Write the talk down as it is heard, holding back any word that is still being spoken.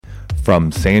From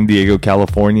San Diego,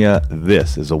 California,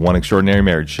 this is a One Extraordinary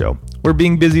Marriage show, where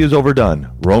being busy is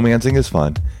overdone, romancing is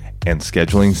fun, and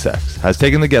scheduling sex has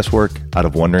taken the guesswork out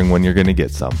of wondering when you're going to get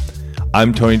some.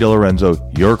 I'm Tony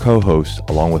DeLorenzo, your co-host,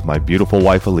 along with my beautiful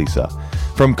wife, Elisa.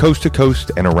 From coast to coast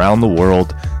and around the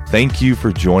world, thank you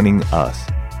for joining us.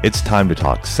 It's time to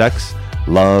talk sex,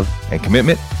 love, and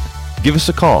commitment. Give us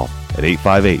a call at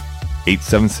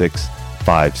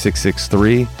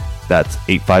 858-876-5663. That's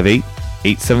 858-876-5663.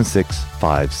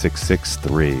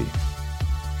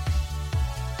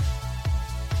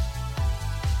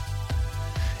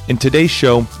 In today's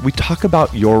show, we talk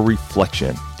about your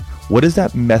reflection. What is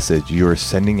that message you are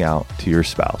sending out to your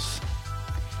spouse?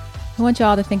 I want you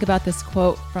all to think about this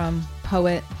quote from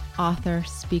poet, author,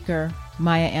 speaker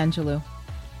Maya Angelou.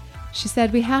 She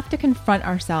said, "We have to confront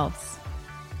ourselves.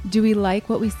 Do we like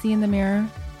what we see in the mirror?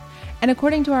 And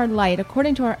according to our light,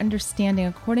 according to our understanding,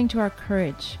 according to our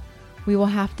courage, we will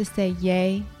have to say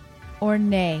yay or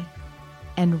nay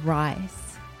and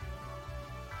rise."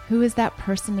 Who is that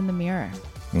person in the mirror?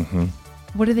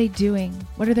 What are they doing?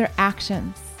 What are their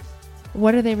actions?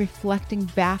 What are they reflecting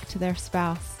back to their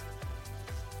spouse?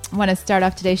 I want to start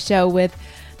off today's show with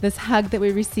this hug that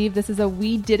we received. This is a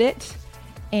 "We Did It."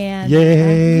 And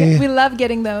we love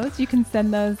getting those. You can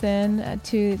send those in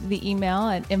to the email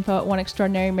at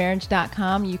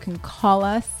info@oneextraordinarymarriage.com. You can call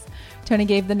us. Tony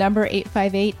gave the number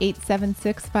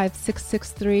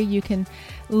 858-876-5663. You can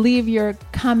leave your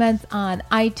comments on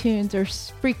iTunes or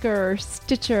Spreaker or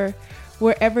Stitcher,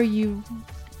 wherever you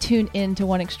tune in to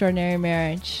One Extraordinary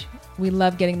Marriage. We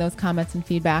love getting those comments and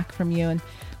feedback from you.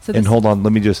 And hold on,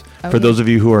 let me just, for those of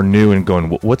you who are new and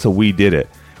going, what's a We Did It?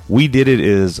 We Did It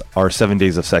is our 7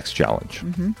 days of sex challenge.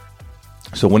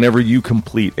 So whenever you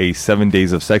complete a 7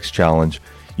 days of sex challenge,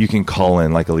 you can call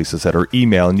in, like Elisa said, or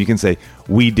email, and you can say,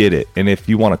 "We did it." And if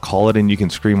you want to call it in, you can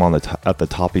scream on at the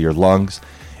top of your lungs.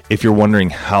 If you're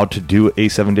wondering how to do a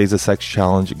 7 days of sex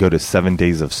challenge, go to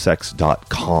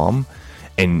 7daysofsex.com,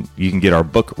 and you can get our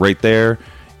book right there,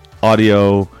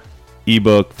 audio,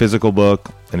 ebook, physical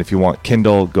book. And if you want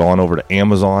Kindle, go on over to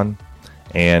Amazon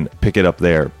and pick it up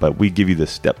there. But we give you the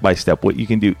step-by-step what you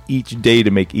can do each day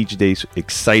to make each day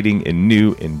exciting and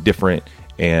new and different,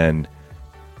 and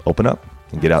open up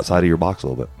and get outside of your box a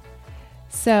little bit.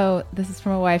 So this is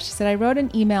from a wife. She said, "I wrote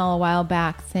an email a while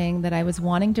back saying that I was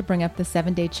wanting to bring up the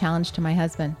 7-day challenge to my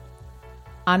husband.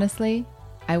 Honestly,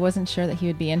 I wasn't sure that he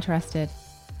would be interested.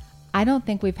 I don't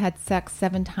think we've had sex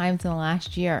 7 times in the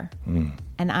last year,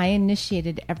 and I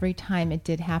initiated every time it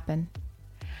did happen.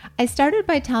 I started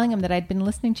by telling him that I'd been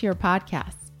listening to your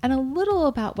podcasts and a little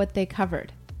about what they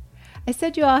covered. I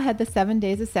said you all had the 7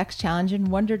 days of sex challenge and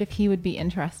wondered if he would be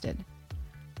interested.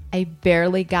 I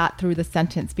barely got through the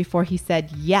sentence before he said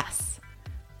yes.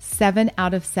 7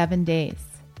 out of 7 days.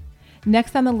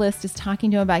 Next on the list is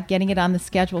talking to him about getting it on the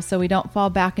schedule so we don't fall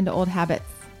back into old habits.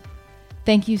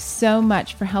 Thank you so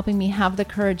much for helping me have the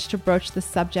courage to broach the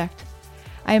subject.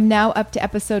 I am now up to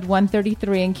episode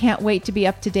 133 and can't wait to be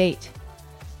up to date.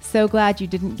 So glad you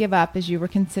didn't give up as you were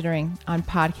considering on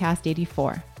podcast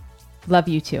 84. Love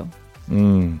you too."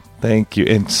 Thank you.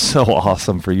 And so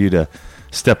awesome for you to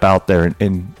step out there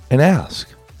and ask.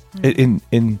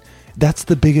 And that's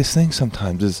the biggest thing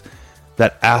sometimes, is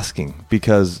that asking,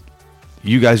 because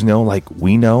you guys know, like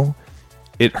we know,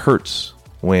 it hurts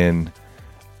when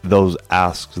those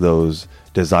asks, those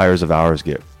desires of ours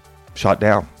get shot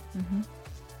down.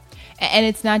 And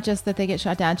it's not just that they get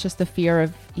shot down, it's just the fear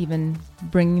of even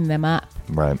bringing them up.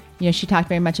 Right. You know, she talked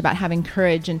very much about having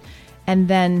courage and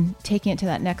then taking it to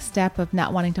that next step of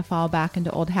not wanting to fall back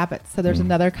into old habits. So there's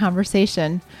another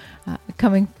conversation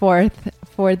coming forth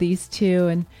for these two.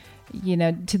 And, you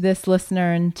know, to this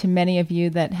listener and to many of you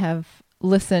that have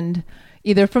listened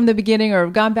either from the beginning or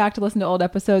have gone back to listen to old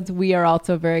episodes, we are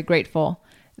also very grateful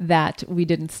that we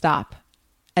didn't stop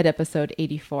at episode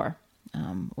 84.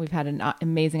 We've had an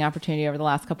amazing opportunity over the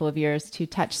last couple of years to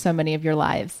touch so many of your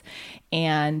lives.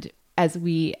 And as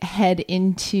we head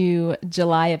into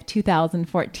July of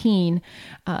 2014,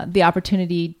 the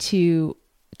opportunity to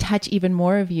touch even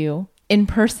more of you in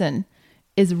person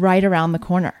is right around the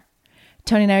corner.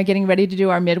 Tony and I are getting ready to do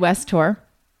our Midwest tour.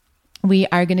 We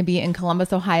are going to be in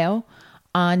Columbus, Ohio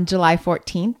on July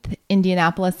 14th,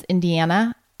 Indianapolis,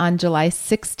 Indiana on July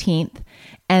 16th,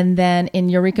 and then in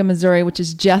Eureka, Missouri, which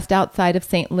is just outside of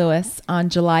St. Louis, on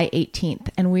July 18th.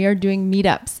 And we are doing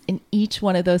meetups in each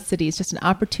one of those cities, just an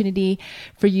opportunity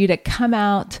for you to come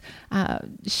out,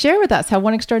 share with us how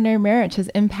One Extraordinary Marriage has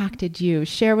impacted you.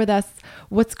 Share with us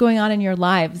what's going on in your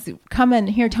lives. Come and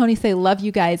hear Tony say, love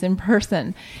you guys in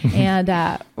person. And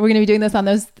we're going to be doing this on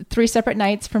those 3 separate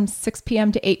nights from 6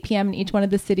 p.m. to 8 p.m. in each one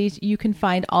of the cities. You can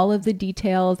find all of the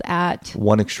details at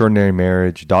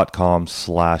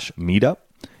oneextraordinarymarriage.com/meetup.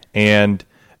 And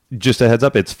just a heads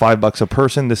up, it's $5 a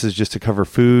person. This is just to cover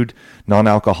food,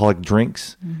 non-alcoholic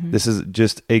drinks. This is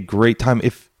just a great time.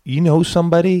 If you know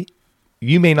somebody,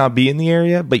 you may not be in the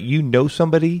area, but you know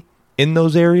somebody in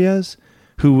those areas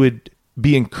who would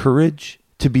be encouraged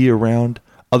to be around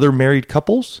other married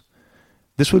couples,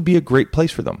 this would be a great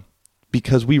place for them,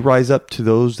 because we rise up to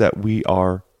those that we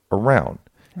are around.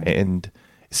 Right. And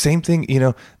same thing,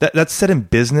 that's said in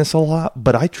business a lot,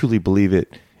 but I truly believe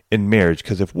it in marriage,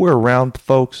 because if we're around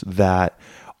folks that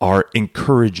are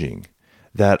encouraging,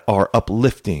 that are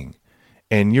uplifting,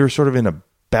 and you're sort of in a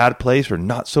bad place or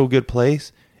not so good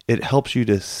place, it helps you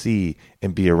to see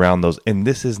and be around those. And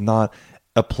this is not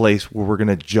a place where we're going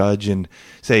to judge and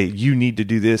say, you need to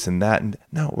do this and that. And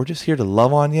no, we're just here to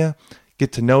love on you,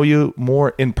 get to know you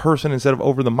more in person instead of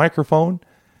over the microphone,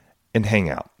 and hang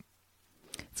out.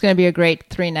 It's going to be a great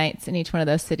 3 nights in each one of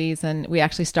those cities. And we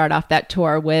actually start off that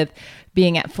tour with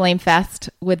being at Flame Fest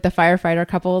with the firefighter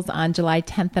couples on July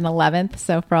 10th and 11th.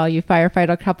 So for all you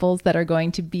firefighter couples that are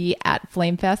going to be at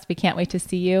Flame Fest, we can't wait to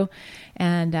see you.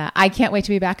 And I can't wait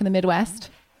to be back in the Midwest.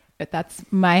 But that's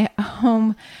my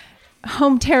home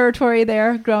territory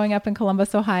there, growing up in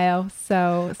Columbus, Ohio.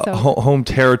 So home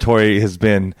territory has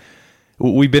been,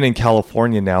 we've been in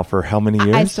California now for how many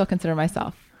years? I still consider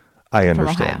myself. I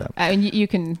understand that. I mean, you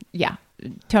can, yeah.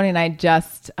 Tony and I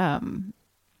just, on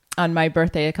my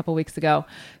birthday a couple weeks ago,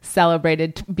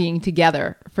 celebrated being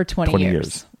together for 20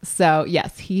 years. So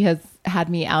yes, he has had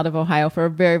me out of Ohio for a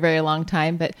very, very long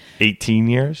time, but 18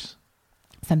 years?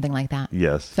 Something like that.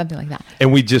 Yes. Something like that.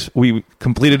 And we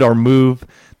completed our move.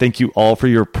 Thank you all for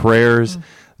your prayers.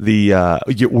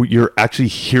 You're actually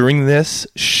hearing this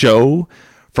show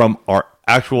from our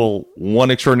actual One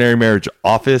Extraordinary Marriage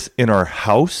office in our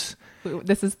house.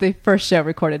 This is the first show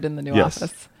recorded in the new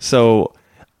office. So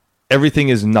everything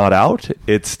is not out.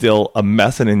 It's still a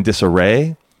mess and in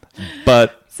disarray.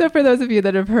 But so for those of you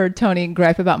that have heard Tony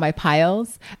gripe about my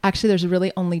piles, actually there's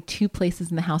really only 2 places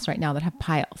in the house right now that have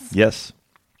piles. Yes.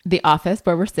 The office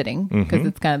where we're sitting, because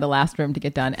it's kind of the last room to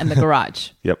get done, and the garage.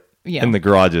 Yep. Yeah. And the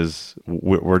garage is,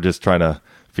 we're just trying to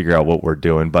figure out what we're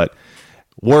doing. But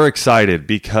we're excited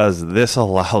because this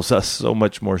allows us so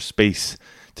much more space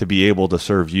to be able to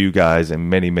serve you guys in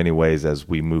many, many ways as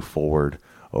we move forward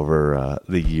over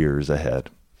the years ahead.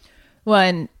 Well,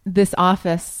 in this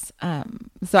office,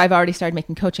 so I've already started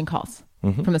making coaching calls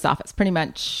from this office, pretty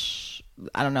much,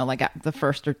 I don't know, like at the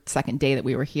first or second day that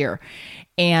we were here.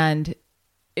 And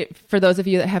for those of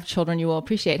you that have children, you will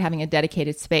appreciate having a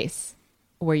dedicated space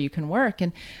where you can work.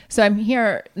 And so I'm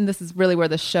here, and this is really where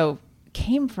the show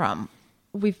came from.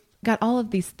 We've got all of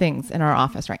these things in our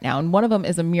office right now. And one of them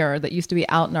is a mirror that used to be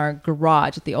out in our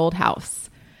garage at the old house.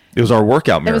 It was our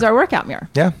workout mirror. It was our workout mirror.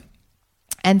 Yeah.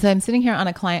 And so I'm sitting here on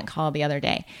a client call the other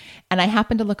day, and I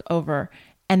happened to look over,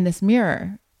 and this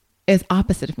mirror is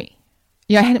opposite of me.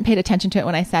 I hadn't paid attention to it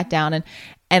when I sat down.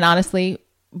 And honestly,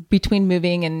 between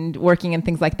moving and working and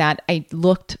things like that, I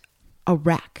looked a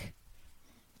wreck.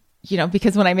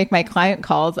 Because when I make my client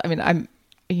calls, I mean, I'm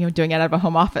doing it out of a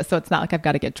home office. So it's not like I've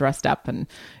got to get dressed up and,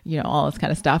 all this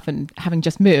kind of stuff. And having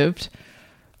just moved,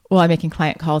 I'm making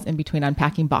client calls in between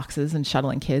unpacking boxes and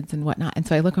shuttling kids and whatnot. And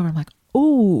so I look over, I'm like,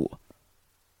 ooh,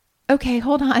 okay,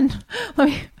 hold on. Let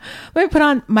me put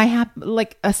on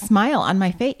like a smile on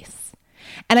my face.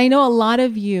 And I know a lot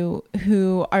of you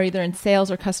who are either in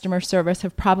sales or customer service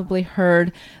have probably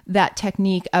heard that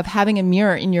technique of having a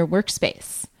mirror in your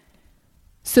workspace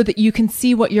so that you can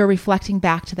see what you're reflecting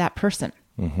back to that person.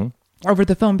 Over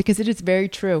the phone, because it is very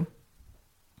true,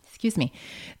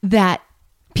 that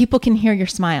people can hear your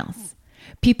smiles.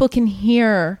 People can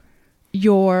hear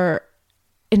your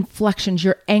inflections,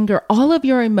 your anger, all of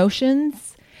your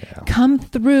emotions come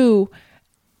through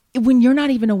when you're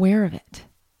not even aware of it.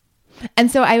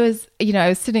 And so I was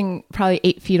sitting probably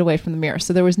 8 feet away from the mirror.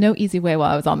 So there was no easy way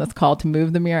while I was on this call to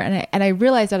move the mirror. And I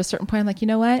realized at a certain point, I'm like, you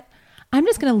know what? I'm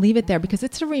just going to leave it there because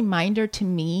it's a reminder to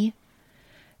me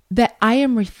that I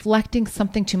am reflecting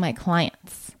something to my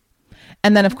clients.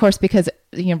 And then of course, because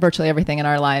virtually everything in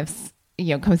our lives,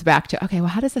 comes back to, okay, well,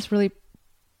 how does this really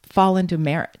fall into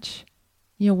marriage?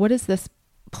 What does this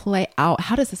play out?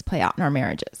 How does this play out in our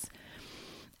marriages?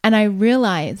 And I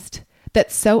realized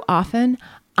that so often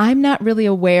I'm not really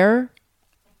aware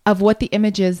of what the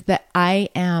image is that I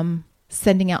am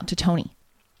sending out to Tony.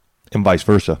 And vice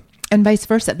versa. And vice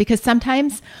versa. Because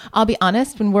sometimes, I'll be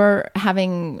honest, when we're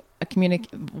having a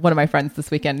one of my friends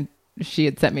this weekend, she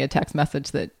had sent me a text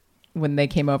message that when they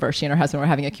came over, she and her husband were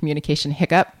having a communication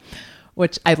hiccup,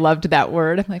 which I loved that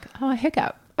word. I'm like, oh, a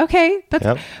hiccup. Okay.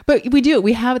 Yep. But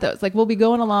we have those. Like, we'll be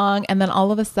going along and then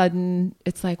all of a sudden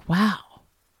it's like, wow,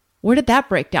 where did that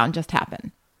breakdown just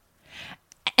happen?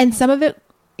 And some of it,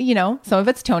 some of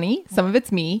it's Tony, some of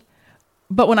it's me.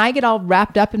 But when I get all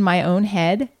wrapped up in my own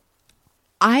head,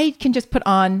 I can just put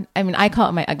on, I call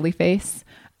it my ugly face.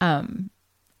 And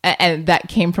that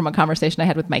came from a conversation I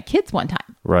had with my kids one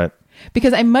time. Right.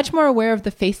 Because I'm much more aware of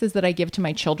the faces that I give to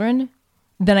my children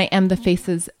than I am the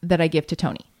faces that I give to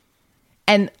Tony.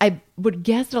 And I would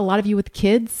guess that a lot of you with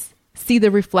kids see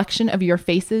the reflection of your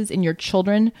faces in your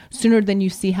children sooner than you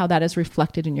see how that is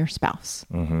reflected in your spouse.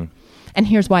 Mm-hmm. And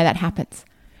here's why that happens.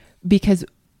 Because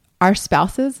our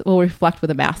spouses will reflect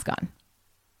with a mask on.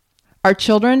 Our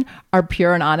children are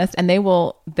pure and honest, and they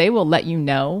will let you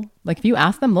know. Like, if you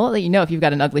ask them, they'll let you know if you've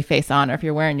got an ugly face on or if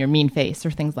you're wearing your mean face or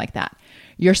things like that.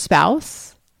 Your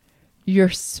spouses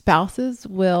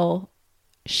will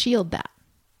shield that.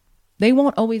 They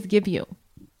won't always give you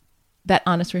that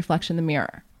honest reflection in the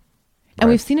mirror. And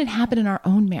we've seen it happen in our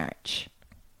own marriage.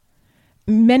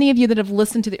 Many of you that have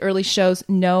listened to the early shows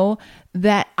know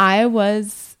that I wore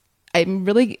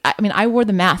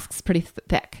the masks pretty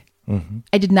thick. Mm-hmm.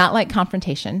 I did not like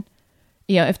confrontation.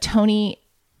 If Tony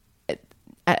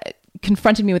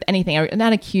confronted me with anything, or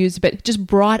not accused, but just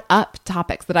brought up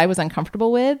topics that I was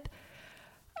uncomfortable with.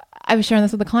 I was sharing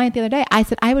this with a client the other day. I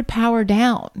said I would power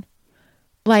down.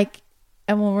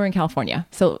 And when we're in California,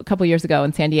 so a couple of years ago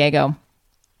in San Diego,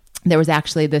 there was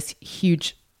actually this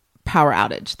huge power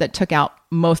outage that took out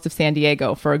most of San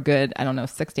Diego for a good,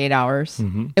 6 to 8 hours.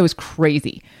 Mm-hmm. It was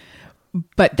crazy.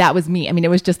 But that was me. It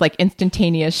was just like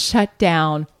instantaneous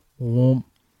shutdown. And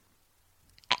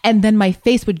then my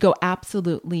face would go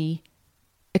absolutely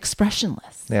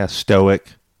expressionless. Yeah,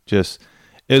 stoic. It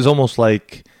was almost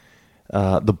like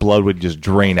the blood would just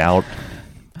drain out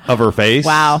of her face.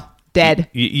 Wow. Dead.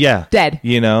 Yeah. Dead.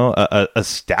 A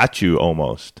statue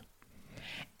almost.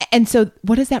 And so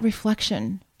what does that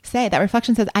reflection say? That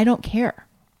reflection says, I don't care.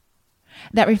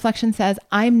 That reflection says,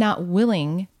 I'm not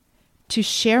willing to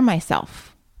share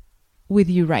myself with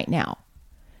you right now.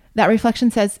 That reflection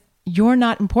says, you're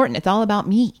not important. It's all about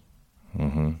me.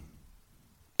 Mm-hmm.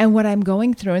 And what I'm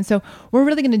going through. And so we're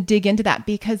really going to dig into that,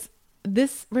 because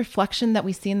this reflection that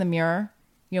we see in the mirror,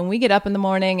 when we get up in the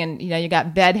morning and, you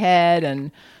got bedhead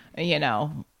and,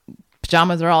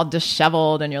 pajamas are all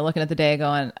disheveled and you're looking at the day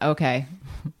going, okay,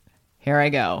 here I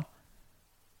go.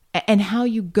 And how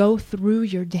you go through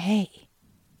your day.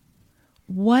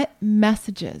 What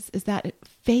messages is that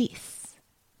face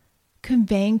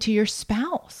conveying to your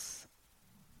spouse?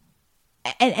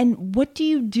 And what do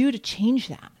you do to change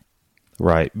that?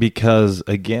 Right. Because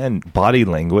again, body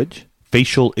language,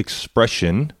 facial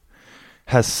expression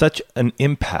has such an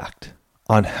impact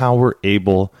on how we're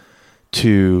able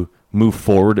to move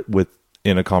forward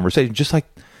in a conversation. Just like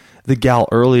the gal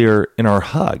earlier in our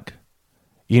hug.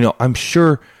 I'm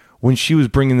sure when she was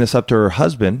bringing this up to her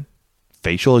husband,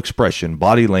 facial expression,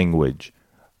 body language,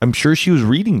 I'm sure she was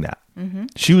reading that. Mm-hmm.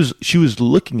 She was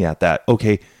looking at that.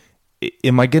 Okay,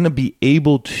 am I going to be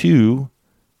able to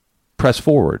press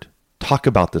forward, talk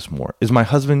about this more? Is my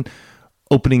husband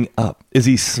opening up? Is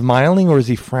he smiling or is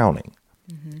he frowning?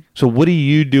 Mm-hmm. So what are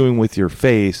you doing with your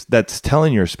face that's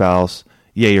telling your spouse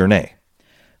yay or nay?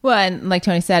 Well, and like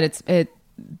Tony said, it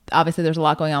obviously there's a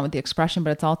lot going on with the expression,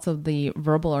 but it's also the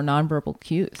verbal or nonverbal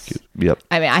cues. Yep.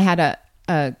 I had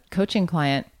a coaching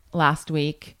client last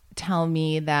week tell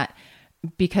me that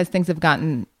because things have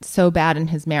gotten so bad in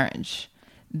his marriage,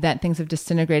 that things have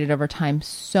disintegrated over time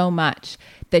so much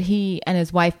that he and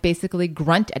his wife basically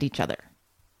grunt at each other,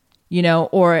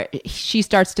 or she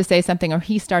starts to say something or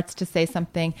he starts to say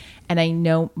something. And I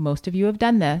know most of you have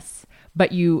done this,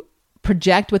 but you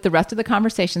project what the rest of the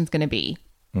conversation is going to be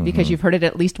because you've heard it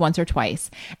at least once or twice.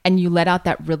 And you let out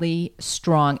that really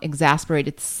strong,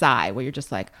 exasperated sigh where you're just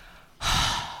like,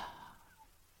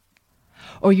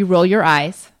 or you roll your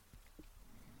eyes,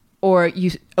 or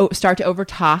you start to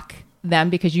overtalk them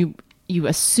because you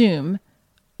assume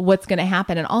what's going to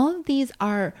happen. And all of these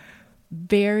are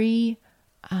very,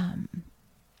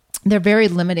 they're very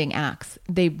limiting acts.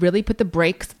 They really put the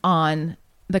brakes on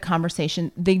the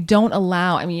conversation. They don't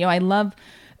allow, I love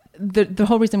the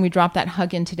whole reason we dropped that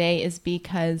hug in today is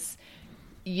because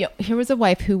here was a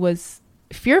wife who was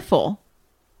fearful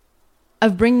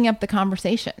of bringing up the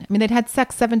conversation. I mean, they'd had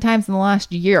sex 7 times in the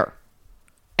last year.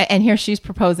 And here she's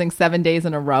proposing 7 days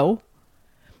in a row.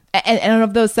 And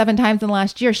of those 7 times in the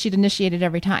last year, she'd initiated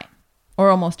every time, or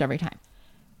almost every time.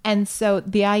 And so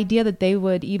the idea that they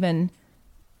would even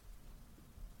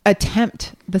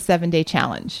attempt the 7-day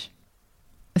challenge,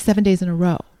 7 days in a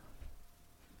row,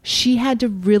 she had to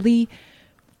really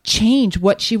change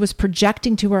what she was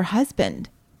projecting to her husband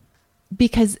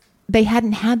because they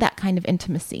hadn't had that kind of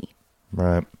intimacy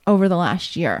over the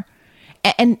last year.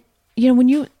 And you know, when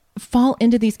you fall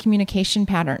into these communication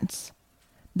patterns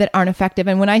that aren't effective,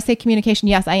 and when I say communication,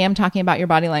 yes, I am talking about your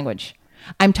body language.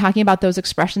 I'm talking about those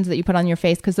expressions that you put on your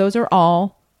face, because those are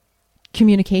all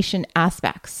communication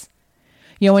aspects.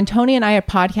 You know, when Tony and I are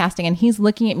podcasting and he's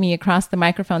looking at me across the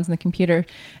microphones and the computer,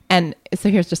 and so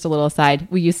here's just a little aside.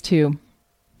 We used to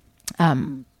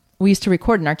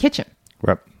record in our kitchen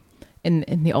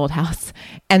in the old house.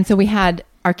 And so we had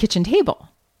our kitchen table,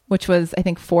 which was, I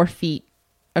think, 4 feet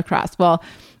across. Well,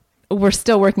 we're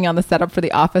still working on the setup for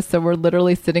the office. So we're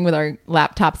literally sitting with our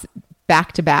laptops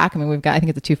back to back. I mean, we've got, I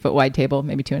think it's a 2-foot wide table,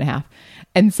 maybe 2.5.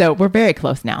 And so we're very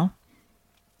close now.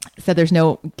 So there's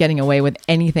no getting away with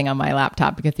anything on my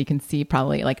laptop because you can see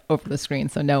probably like over the screen.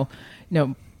 So no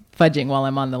fudging while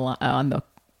I'm on the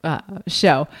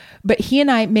show. But he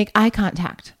and I make eye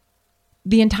contact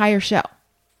the entire show.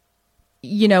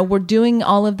 You know, we're doing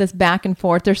all of this back and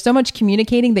forth. There's so much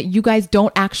communicating that you guys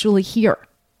don't actually hear.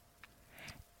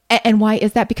 And why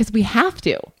is that? Because we have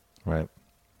to. Right.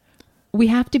 We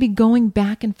have to be going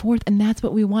back and forth, and that's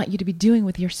what we want you to be doing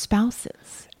with your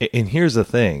spouses. And here's the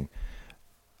thing.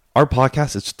 Our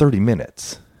podcast is 30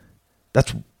 minutes.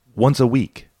 That's once a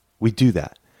week. We do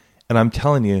that. And I'm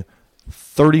telling you,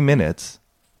 30 minutes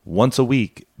once a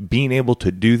week, being able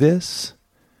to do this,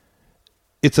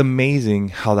 it's amazing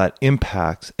how that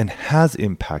impacts and has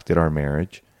impacted our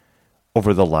marriage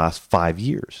over the last 5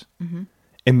 years. Mm-hmm.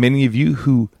 And many of you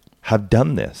who have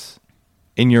done this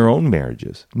in your own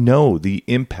marriages know the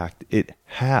impact it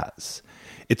has.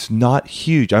 It's not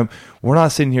huge. We're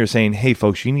not sitting here saying, hey,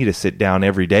 folks, you need to sit down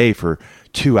every day for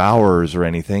 2 hours or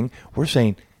anything. We're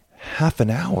saying half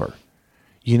an hour,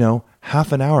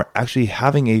 half an hour, actually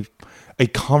having a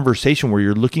conversation where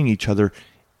you're looking each other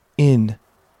in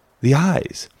the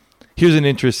eyes. Here's an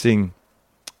interesting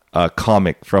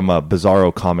comic from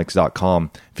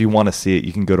bizarrocomics.com. If you want to see it,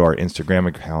 you can go to our Instagram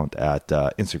account at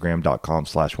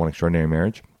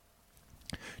instagram.com/oneextraordinarymarriage.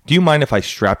 Do you mind if I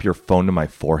strap your phone to my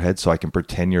forehead so I can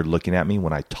pretend you're looking at me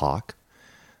when I talk?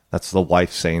 That's the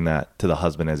wife saying that to the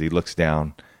husband as he looks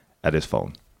down at his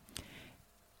phone.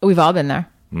 We've all been there.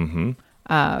 Mm-hmm.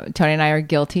 Tony and I are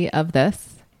guilty of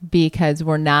this because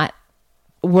we're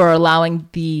allowing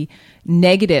the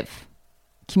negative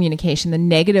communication, the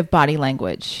negative body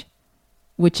language,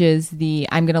 which is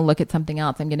I'm going to look at something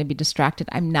else. I'm going to be distracted.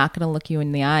 I'm not going to look you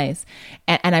in the eyes.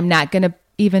 And I'm not going to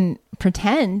even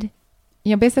pretend.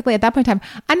 Basically at that point in time,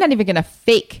 I'm not even going to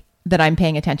fake that I'm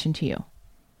paying attention to you.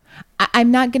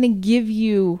 I'm not going to give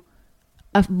you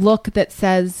a look that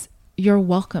says you're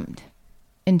welcomed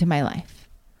into my life.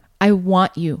 I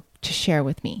want you to share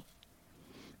with me.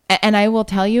 And I will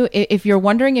tell you, if you're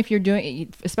wondering if you're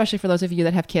doing, especially for those of you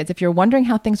that have kids, if you're wondering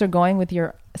how things are going with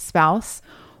your spouse,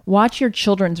 watch your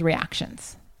children's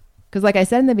reactions. Because like I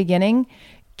said in the beginning,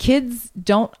 kids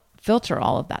don't filter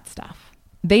all of that stuff.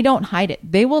 They don't hide it.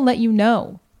 They will let you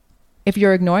know if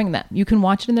you're ignoring them. You can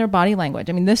watch it in their body language.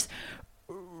 I mean,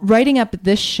 writing up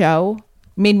this show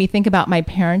made me think about my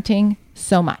parenting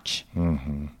so much.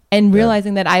 Mm-hmm. And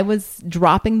realizing that I was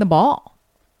dropping the ball.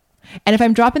 And if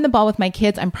I'm dropping the ball with my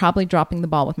kids, I'm probably dropping the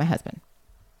ball with my husband.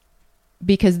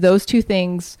 Because those two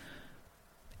things,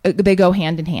 they go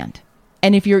hand in hand.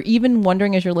 And if you're even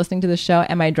wondering as you're listening to the show,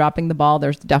 am I dropping the ball?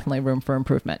 There's definitely room for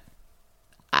improvement.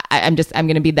 I'm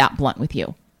going to be that blunt with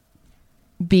you.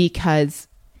 Because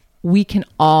we can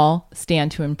all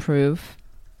stand to improve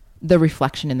the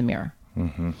reflection in the mirror.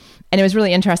 Mm-hmm. And it was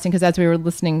really interesting because as we were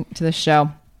listening to the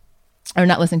show, or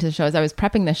not listening to the show, as I was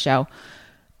prepping this show,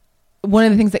 one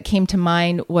of the things that came to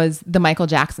mind was the Michael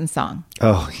Jackson song.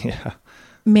 Oh, yeah.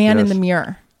 Man in the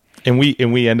Mirror. And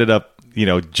we ended up,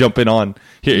 jumping on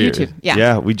YouTube. Yeah.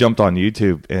 Yeah, we jumped on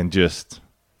YouTube and just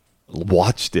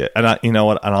watched it. And you know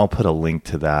what? And I'll put a link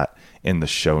to that in the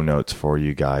show notes for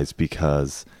you guys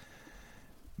because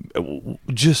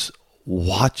just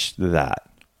watch that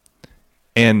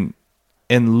and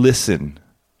listen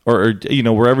or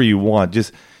wherever you want,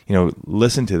 just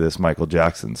listen to this Michael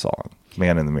Jackson song,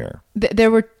 Man in the Mirror.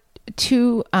 There were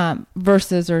 2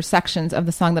 verses or sections of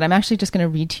the song that I'm actually just going to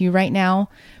read to you right now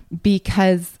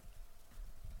because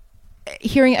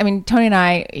Tony and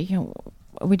I,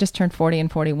 we just turned 40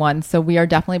 and 41. So we are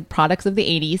definitely products of the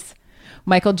 80s.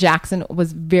 Michael Jackson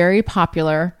was very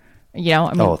popular,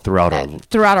 throughout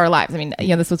our lives. I mean,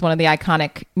 this was one of the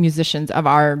iconic musicians of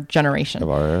our generation. Of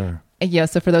our era. Yeah.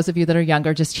 So for those of you that are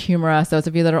younger, just humor us. Those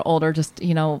of you that are older, just,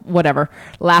 whatever,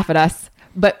 laugh at us.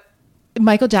 But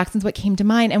Michael Jackson's what came to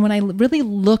mind. And when I really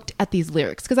looked at these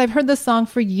lyrics, because I've heard this song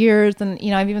for years and,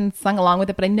 I've even sung along with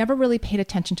it, but I never really paid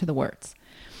attention to the words.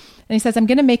 And he says, I'm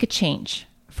going to make a change.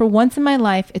 For once in my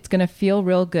life, it's going to feel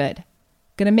real good.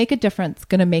 Going to make a difference.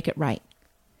 Going to make it right.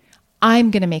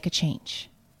 I'm going to make a change.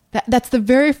 That's the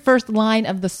very first line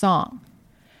of the song.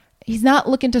 He's not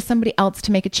looking to somebody else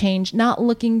to make a change, not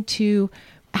looking to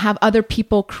have other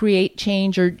people create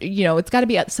change or, it's got to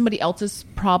be somebody else's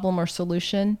problem or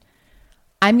solution.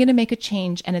 I'm going to make a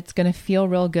change and it's going to feel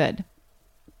real good.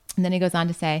 And then he goes on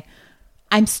to say,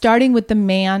 I'm starting with the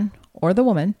man or the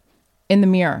woman in the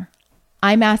mirror.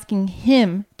 I'm asking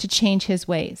him to change his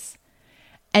ways.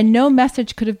 And no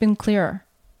message could have been clearer.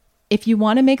 If you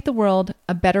want to make the world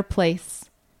a better place,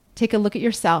 take a look at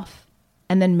yourself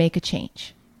and then make a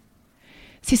change.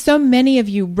 See, so many of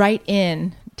you write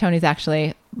in, Tony's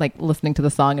actually like listening to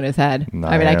the song in his head.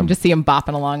 I can just see him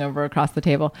bopping along over across the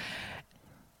table.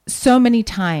 So many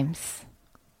times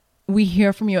we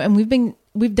hear from you, and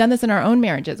we've done this in our own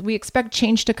marriages. We expect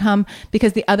change to come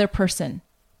because the other person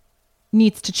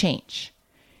needs to change.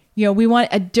 We want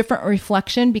a different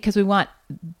reflection because we want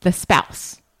the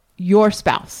spouse, your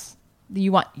spouse.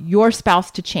 You want your spouse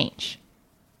to change.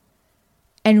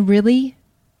 And really,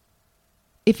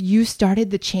 if you started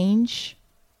the change,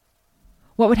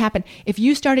 what would happen? If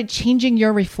you started changing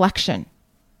your reflection,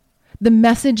 the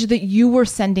message that you were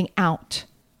sending out,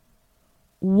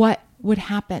 what would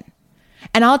happen?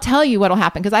 And I'll tell you what will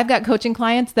happen, because I've got coaching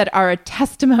clients that are a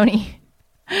testimony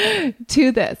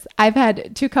to this. I've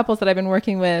had 2 couples that I've been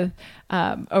working with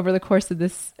over the course of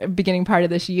this beginning part of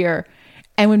this year.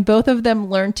 And when both of them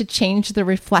learned to change the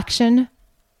reflection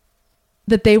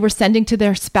that they were sending to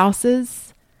their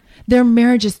spouses, their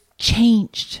marriages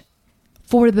changed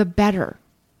for the better.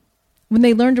 When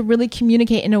they learned to really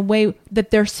communicate in a way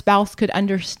that their spouse could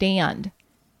understand,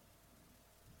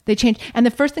 they changed. And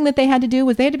the first thing that they had to do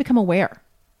was they had to become aware.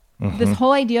 Mm-hmm. This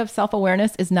whole idea of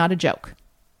self-awareness is not a joke.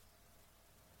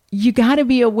 You got to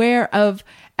be aware of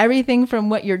everything from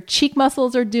what your cheek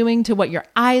muscles are doing to what your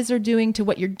eyes are doing to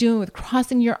what you're doing with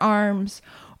crossing your arms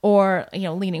or,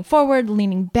 leaning forward,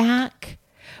 leaning back.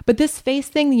 But this face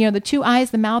thing, the 2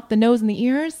 eyes, the mouth, the nose, and the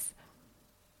ears,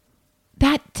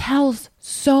 that tells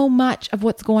so much of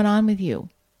what's going on with you.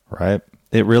 Right.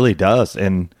 It really does.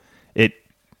 And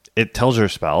it tells your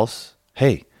spouse,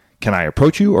 hey, can I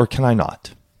approach you or can I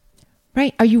not?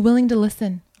 Right. Are you willing to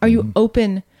listen? Are you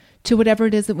open to whatever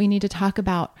it is that we need to talk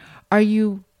about? Are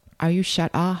you shut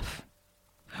off?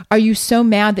 Are you so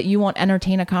mad that you won't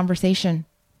entertain a conversation?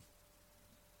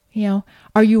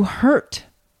 Are you hurt?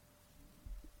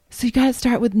 So you got to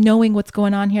start with knowing what's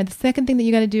going on here. The second thing that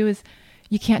you got to do is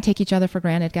you can't take each other for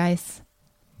granted, guys.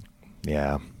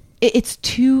 Yeah. It's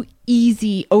too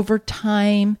easy over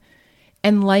time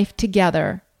and life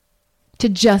together to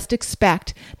just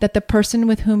expect that the person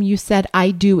with whom you said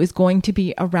I do is going to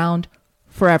be around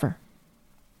forever.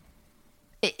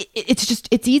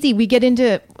 It's easy. We get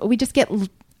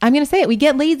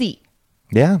lazy.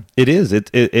 Yeah, it is.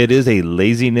 It is a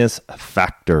laziness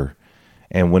factor.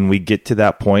 And when we get to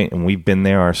that point, and we've been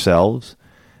there ourselves,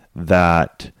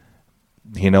 that,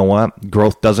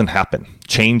 growth doesn't happen.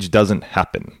 Change doesn't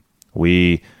happen.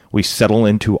 We settle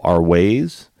into our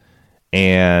ways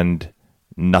and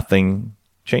nothing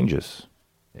changes.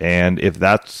 And if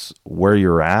that's where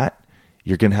you're at,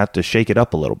 you're going to have to shake it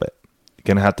up a little bit.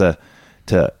 You're going to have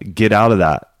to get out of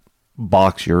that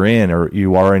box you're in, or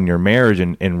you are in your marriage,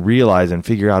 and realize and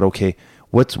figure out, okay,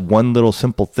 what's one little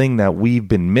simple thing that we've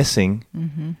been missing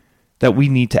that we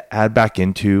need to add back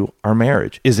into our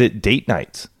marriage? Is it date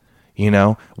nights?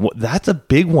 That's a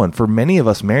big one for many of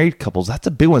us married couples. That's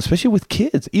a big one, especially with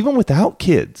kids, even without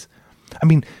kids. I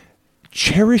mean,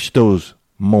 cherish those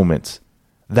moments,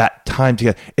 that time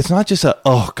together. It's not just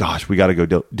oh gosh, we got to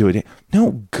go do it.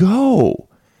 No, go.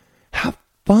 Have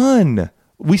fun.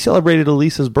 We celebrated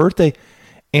Elisa's birthday,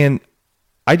 and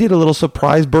I did a little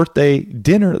surprise birthday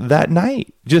dinner that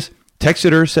night. Just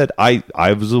texted her, said I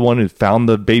was the one who found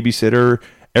the babysitter,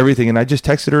 everything. And I just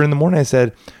texted her in the morning. I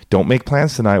said, don't make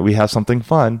plans tonight. We have something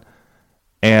fun.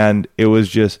 And it was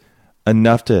just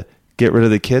enough to get rid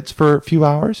of the kids for a few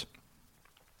hours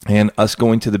and us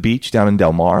going to the beach down in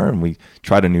Del Mar. And we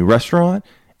tried a new restaurant,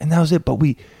 and that was it. But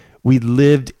we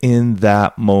lived in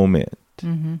that moment,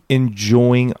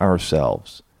 enjoying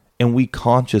ourselves. And we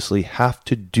consciously have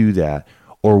to do that,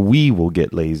 or we will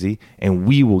get lazy and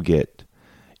we will get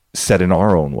set in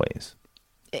our own ways.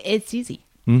 It's easy.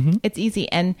 It's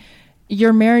easy. And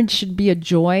your marriage should be a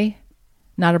joy,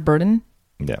 not a burden.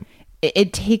 Yeah.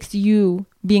 It takes you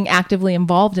being actively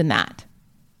involved in that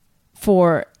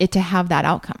for it to have that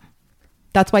outcome.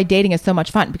 That's why dating is so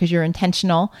much fun, because you're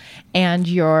intentional and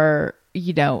you're,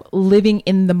 living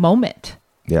in the moment.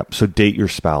 Yeah. So date your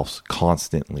spouse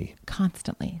constantly.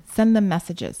 Constantly. Send them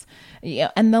messages.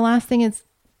 And the last thing is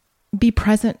be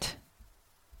present.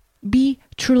 Be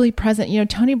truly present.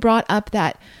 Tony brought up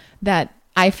that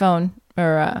iPhone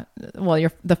or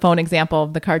the phone example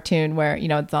of the cartoon where,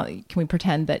 it's all, can we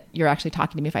pretend that you're actually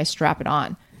talking to me if I strap it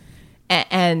on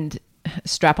and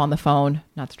strap on the phone,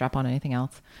 not strap on anything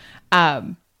else.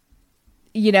 And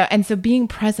so being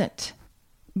present,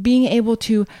 being able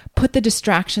to put the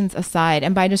distractions aside.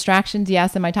 And by distractions,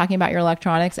 yes, am I talking about your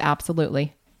electronics?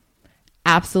 Absolutely.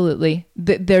 Absolutely.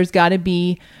 There's got to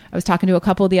be, I was talking to a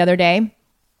couple the other day,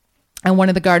 and one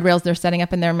of the guardrails they're setting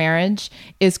up in their marriage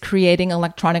is creating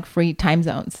electronic-free time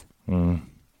zones.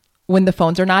 When the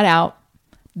phones are not out,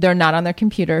 they're not on their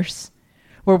computers.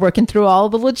 We're working through all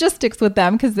the logistics with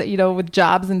them because, with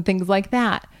jobs and things like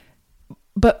that.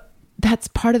 But that's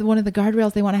part of one of the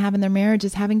guardrails they want to have in their marriage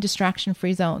is having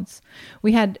distraction-free zones.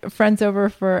 We had friends over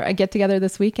for a get-together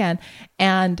this weekend,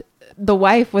 and the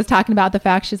wife was talking about the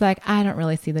fact, she's like, I don't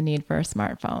really see the need for a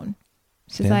smartphone.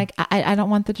 She's like, I don't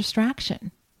want the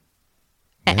distraction.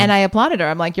 Yeah. And I applauded her.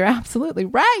 I'm like, you're absolutely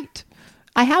right.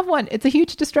 I have one. It's a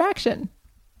huge distraction.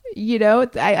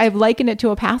 I've likened it to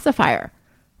a pacifier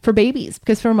for babies,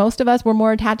 because for most of us, we're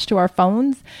more attached to our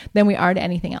phones than we are to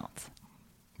anything else.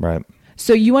 Right.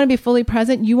 So you want to be fully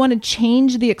present. You want to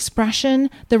change the expression,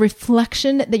 the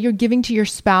reflection that you're giving to your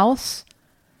spouse.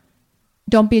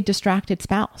 Don't be a distracted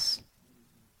spouse.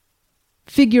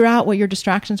 Figure out what your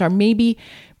distractions are. Maybe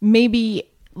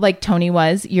like Tony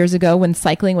was years ago when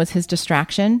cycling was his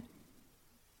distraction.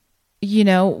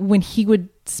 When he would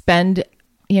spend,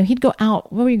 he'd go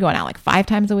out. What were you going out? Like 5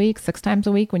 times a week, 6 times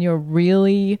a week when you were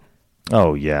really...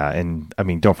 Oh, yeah. And I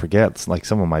mean, don't forget, like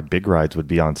some of my big rides would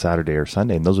be on Saturday or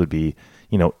Sunday, and those would be,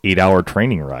 8-hour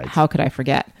training rides. How could I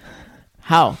forget?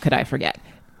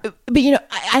 But,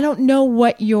 I don't know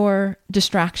what your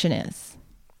distraction is.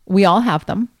 We all have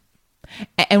them.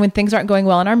 And when things aren't going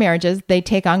well in our marriages, they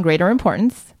take on greater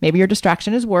importance. Maybe your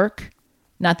distraction is work.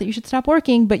 Not that you should stop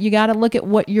working, but you got to look at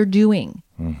what you're doing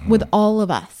with all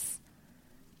of us.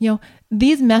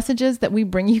 These messages that we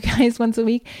bring you guys once a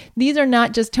week, these are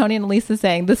not just Tony and Lisa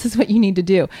saying, this is what you need to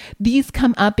do. These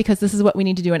come up because this is what we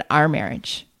need to do in our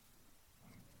marriage.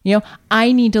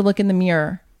 I need to look in the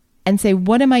mirror and say,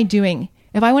 what am I doing?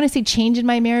 If I want to see change in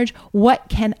my marriage, what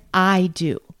can I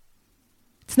do?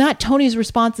 It's not Tony's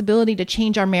responsibility to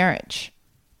change our marriage.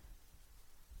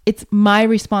 It's my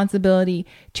responsibility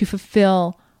to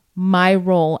fulfill my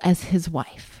role as his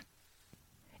wife.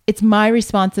 It's my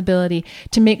responsibility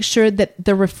to make sure that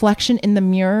the reflection in the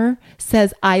mirror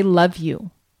says, I love you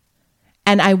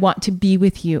and I want to be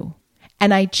with you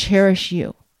and I cherish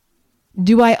you.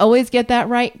 Do I always get that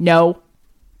right? No.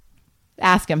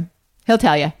 Ask him. He'll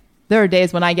tell you. There are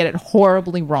days when I get it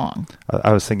horribly wrong.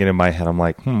 I was thinking in my head, I'm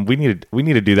like, we need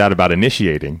to do that about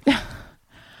initiating.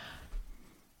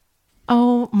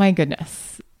 Oh my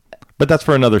goodness. But that's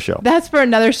for another show.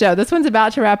 This one's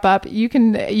about to wrap up. You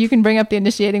can bring up the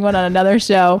initiating one on another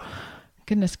show.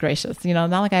 Goodness gracious. Not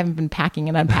like I haven't been packing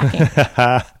and unpacking.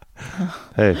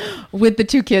 Hey. With the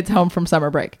 2 kids home from summer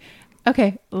break.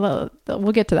 Okay. We'll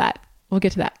get to that.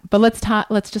 But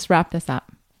let's just wrap this up.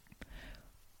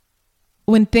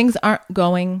 When things aren't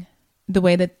going the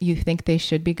way that you think they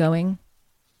should be going,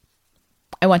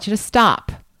 I want you to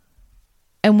stop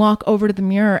and walk over to the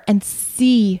mirror and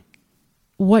see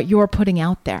what you're putting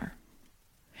out there.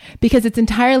 Because it's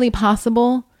entirely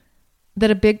possible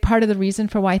that a big part of the reason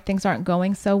for why things aren't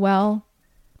going so well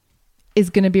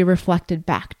is going to be reflected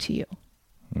back to you.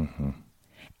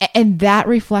 And that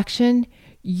reflection,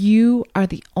 you are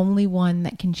the only one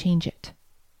that can change it.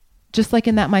 Just like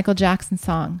in that Michael Jackson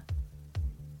song,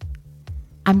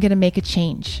 I'm going to make a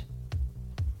change.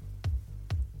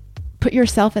 Put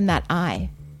yourself in that eye.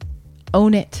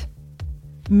 Own it.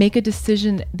 Make a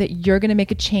decision that you're going to make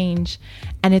a change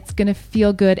and it's going to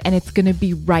feel good and it's going to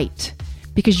be right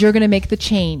because you're going to make the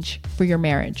change for your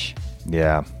marriage.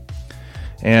 Yeah.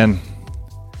 And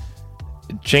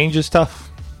change is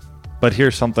tough. But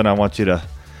here's something I want you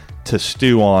to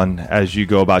stew on as you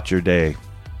go about your day.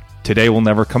 Today will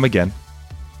never come again.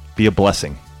 Be a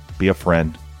blessing. Be a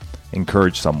friend.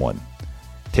 Encourage someone.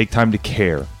 Take time to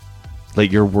care. Let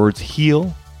your words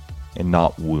heal and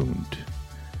not wound.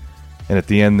 And at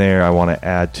the end there, I want to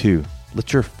add too,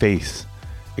 let your face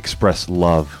express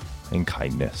love and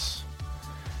kindness.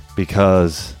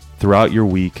 Because throughout your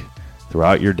week,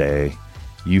 throughout your day,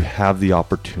 you have the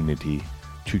opportunity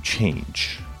to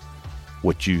change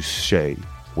what you say,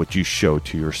 what you show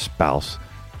to your spouse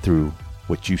through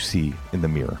what you see in the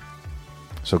mirror.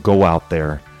 So go out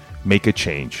there, make a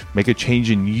change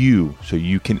in you so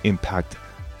you can impact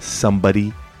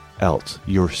somebody else,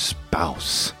 your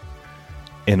spouse,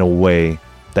 in a way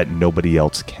that nobody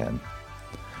else can.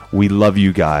 We love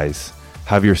you guys.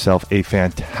 Have yourself a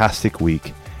fantastic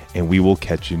week, and we will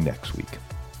catch you next week.